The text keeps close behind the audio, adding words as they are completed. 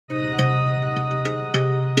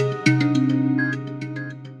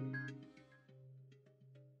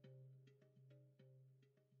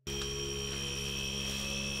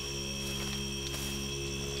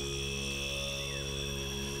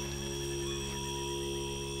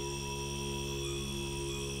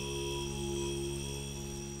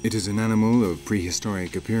It is an animal of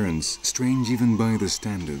prehistoric appearance, strange even by the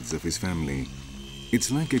standards of his family. It's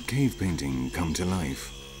like a cave painting come to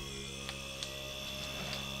life.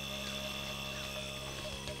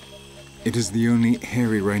 It is the only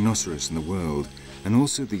hairy rhinoceros in the world, and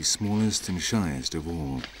also the smallest and shiest of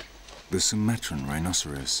all, the Sumatran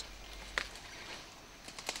rhinoceros.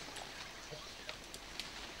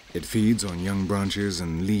 It feeds on young branches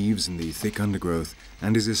and leaves in the thick undergrowth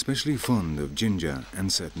and is especially fond of ginger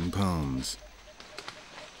and certain palms.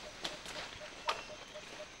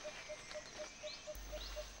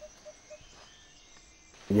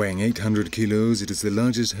 Weighing 800 kilos, it is the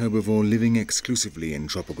largest herbivore living exclusively in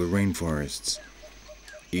tropical rainforests.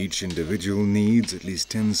 Each individual needs at least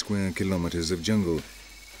 10 square kilometers of jungle,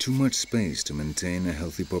 too much space to maintain a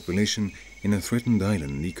healthy population in a threatened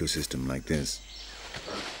island ecosystem like this.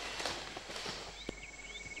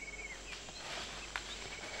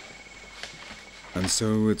 And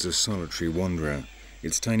so it's a solitary wanderer,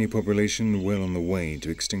 its tiny population well on the way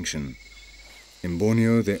to extinction. In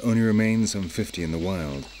Borneo, there only remain some 50 in the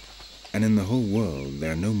wild, and in the whole world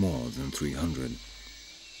there are no more than 300.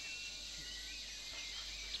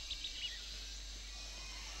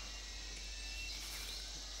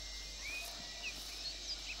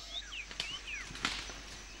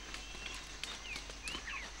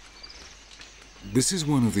 This is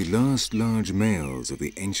one of the last large males of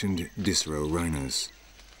the ancient Disro rhinos.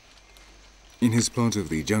 In his part of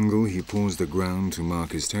the jungle, he paws the ground to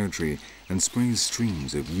mark his territory and sprays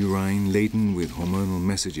streams of urine laden with hormonal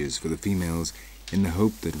messages for the females in the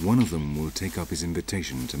hope that one of them will take up his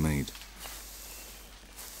invitation to mate.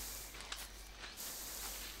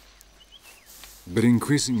 But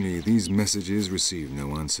increasingly, these messages receive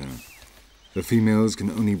no answer. The females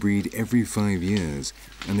can only breed every 5 years,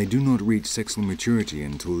 and they do not reach sexual maturity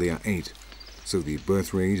until they are 8, so the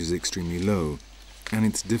birth rate is extremely low, and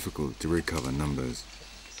it's difficult to recover numbers.